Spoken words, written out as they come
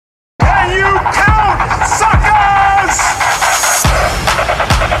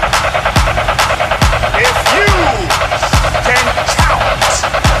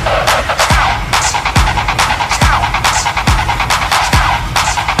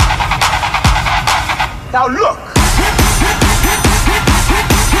Now look.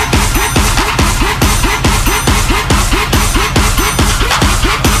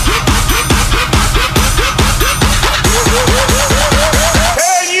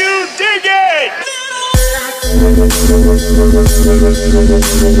 Can you dig it?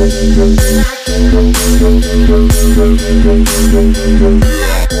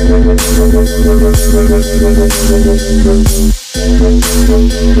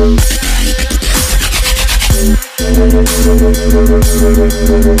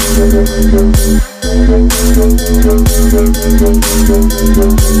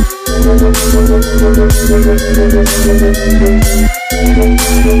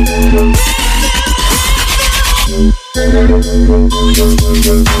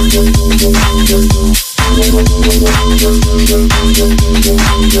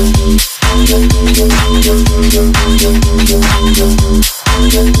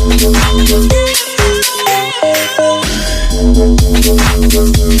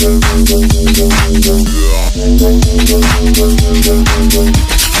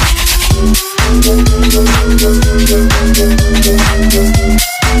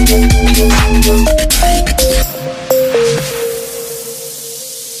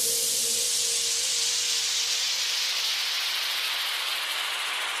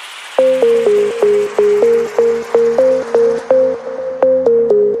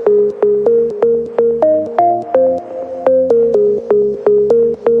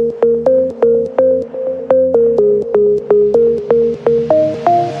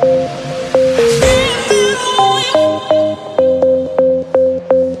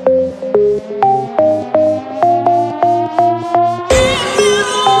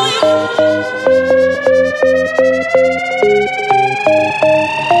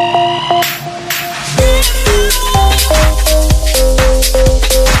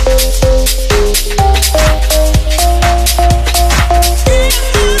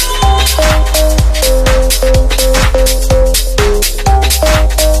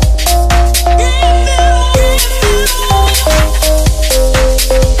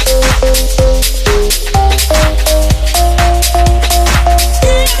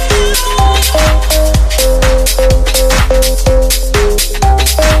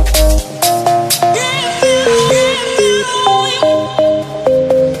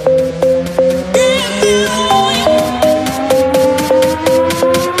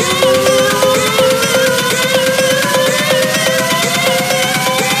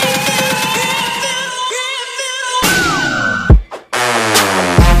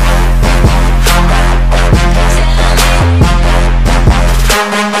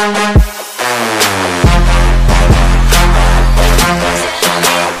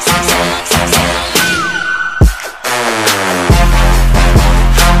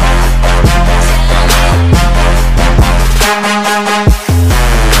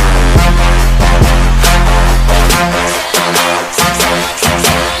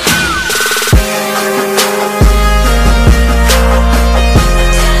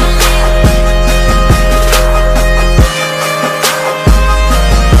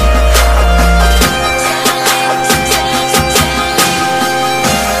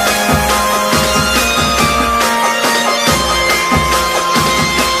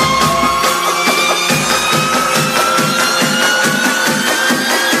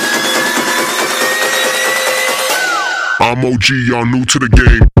 I'm OG, y'all new to the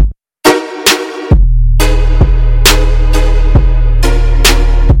game.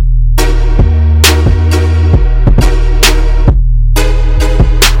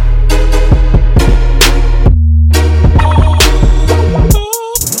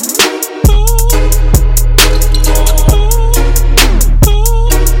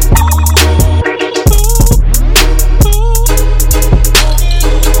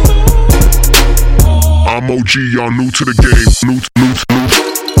 I'm OG, y'all new to the game. New.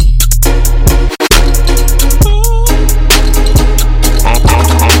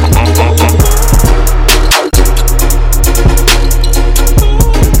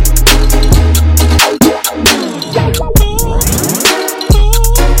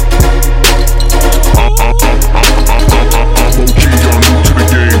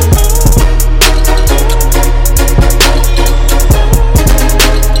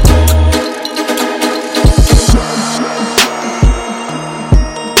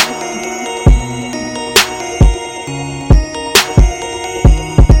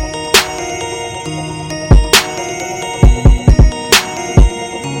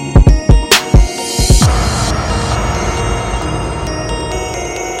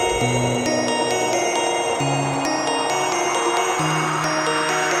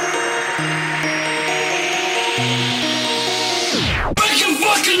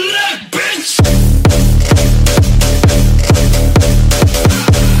 fucking neck, bitch!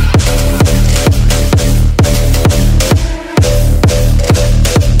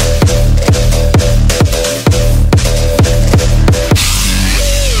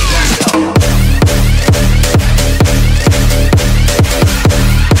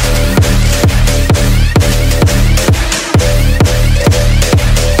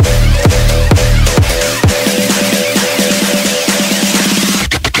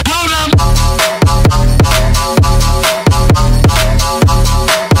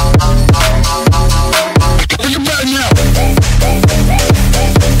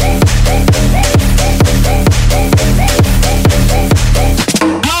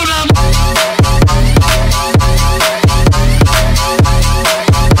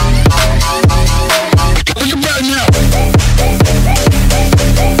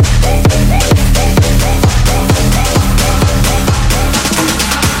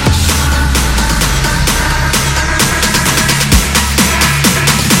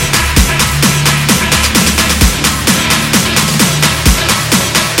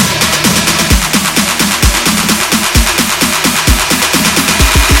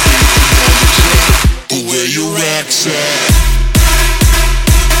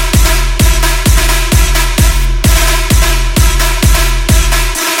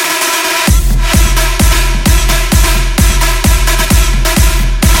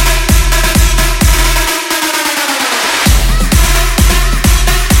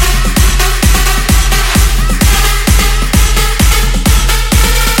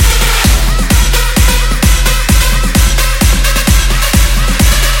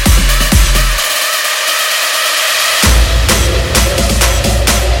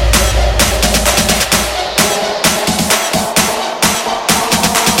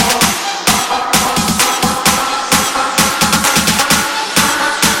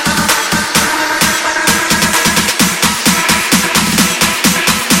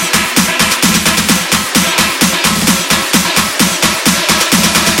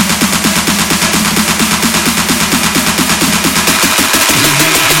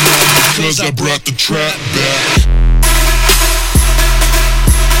 I brought the trap back.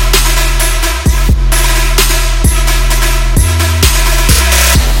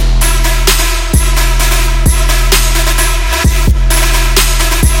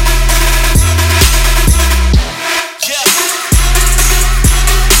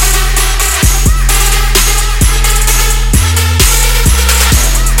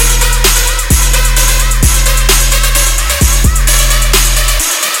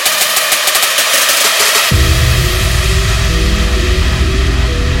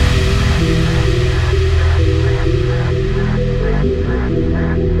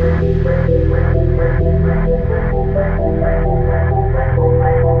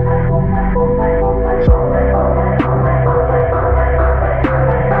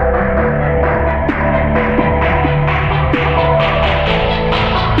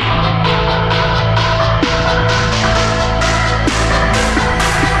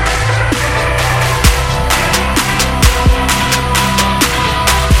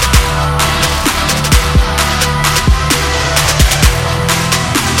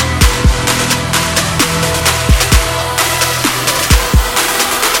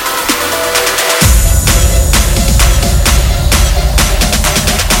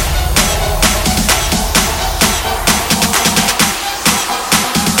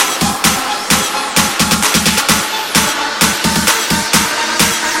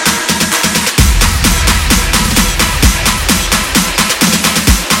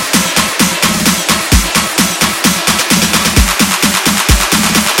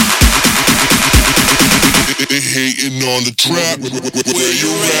 Hating on the trap, where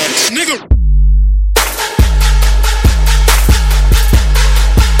you at, nigga?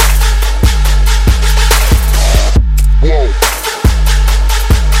 Whoa.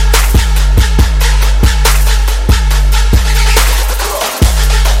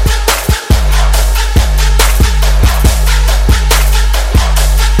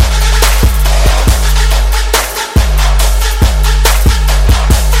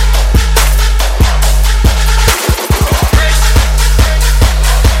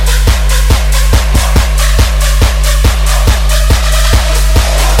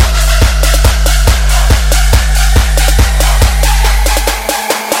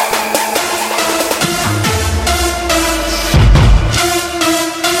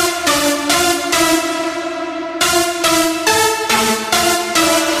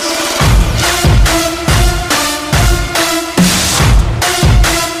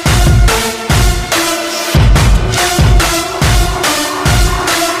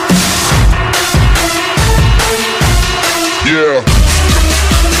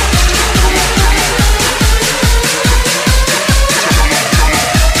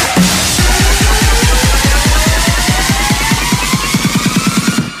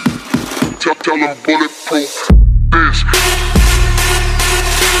 them bulletproof. Bitch.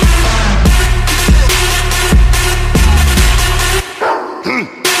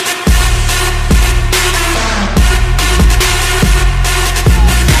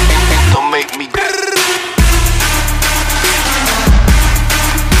 Don't make me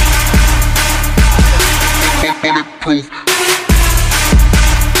bulletproof.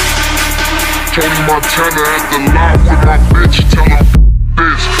 Tony Montana at the lot with my bitch. Tell him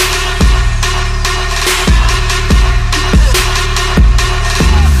bitch.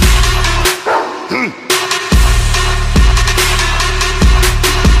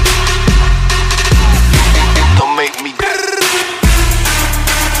 Don't make me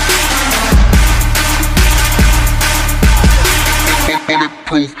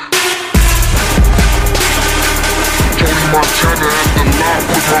bulletproof. Tony Montana at the lot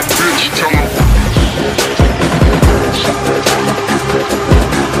with my bitch. Tell him.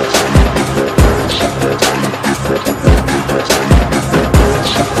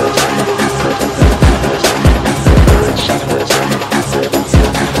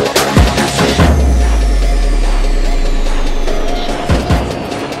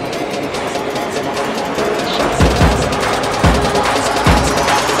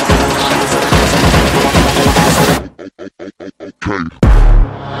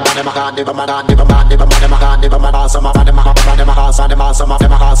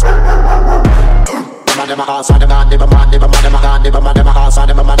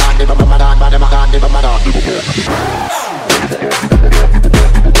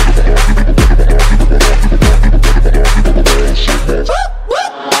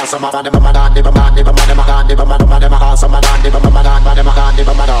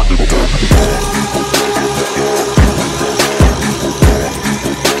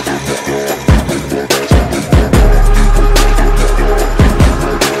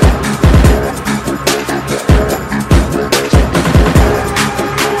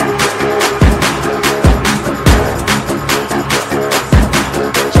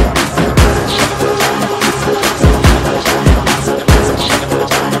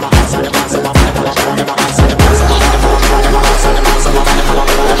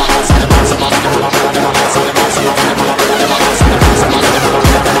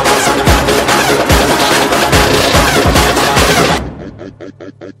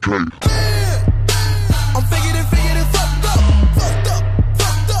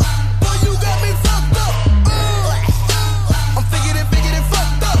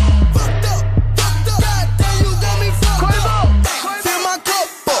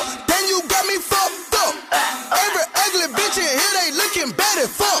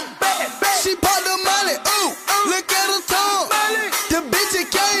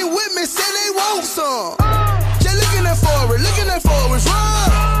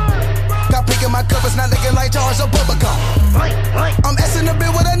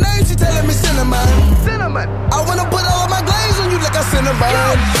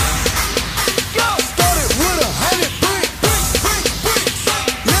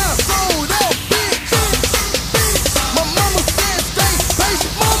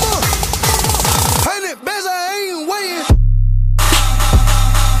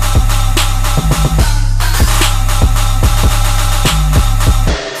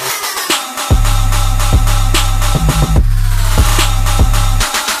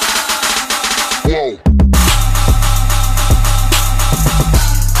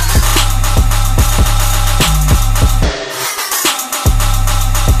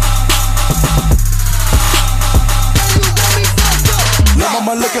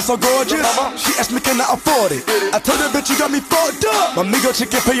 So gorgeous, she asked me can I afford it. I told her bitch you got me fucked up. My amigo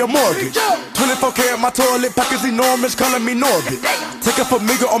chick can pay your mortgage. 24K at my toilet, pockets enormous, calling me Norbit. Take up a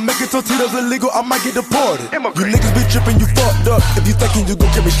migo, I'm making tortillas illegal, I might get deported. You niggas be tripping, you fucked up. If you thinking you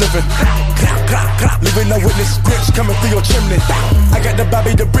gon' get me slipping, leaving no witness, grits coming through your chimney. I got the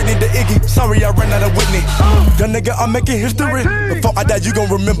Bobby, the Britney, the Iggy. Sorry I ran out of Whitney. Young nigga, I'm making history. Before I die, you gon'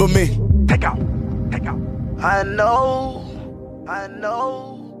 remember me. Take out. I know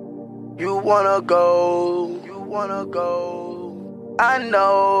you wanna go. I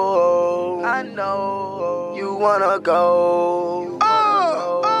know you wanna go.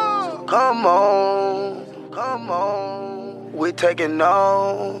 Come on, we taking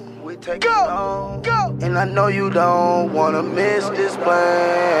on. Go. And I know you don't wanna miss this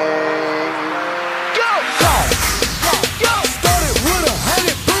plane.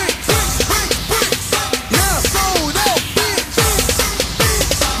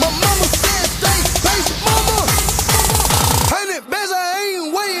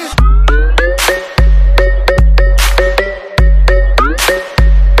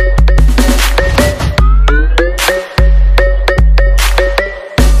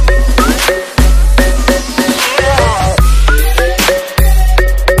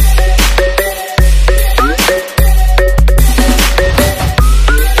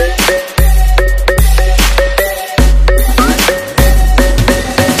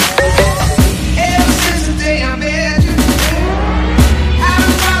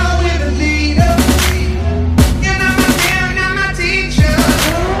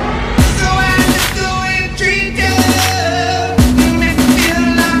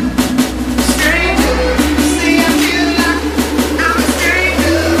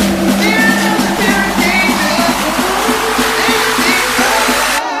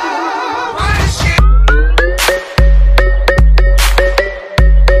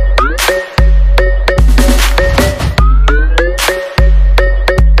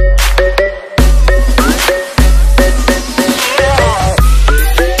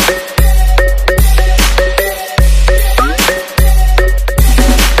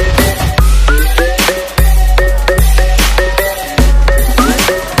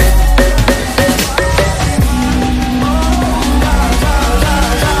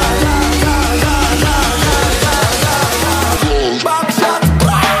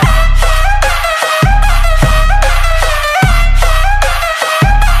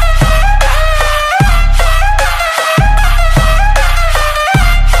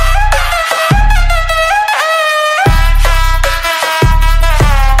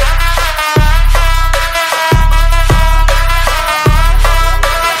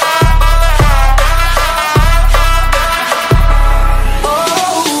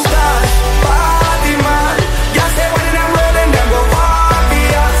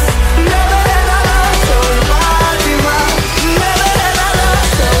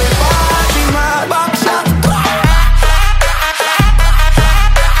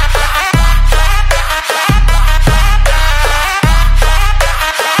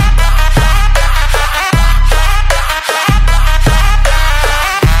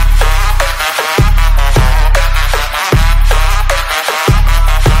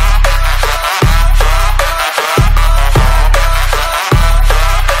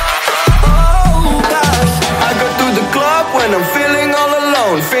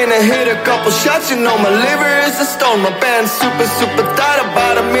 finna hit a couple shots, you know my liver is a stone. My band's super, super tight,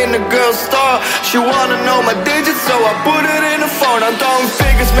 about I'm in the girl star. She wanna know my digits, so I put it in the phone. I'm throwing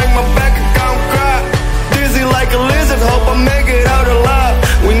figures, make my bank account cry. Dizzy like a lizard, hope I make it out alive.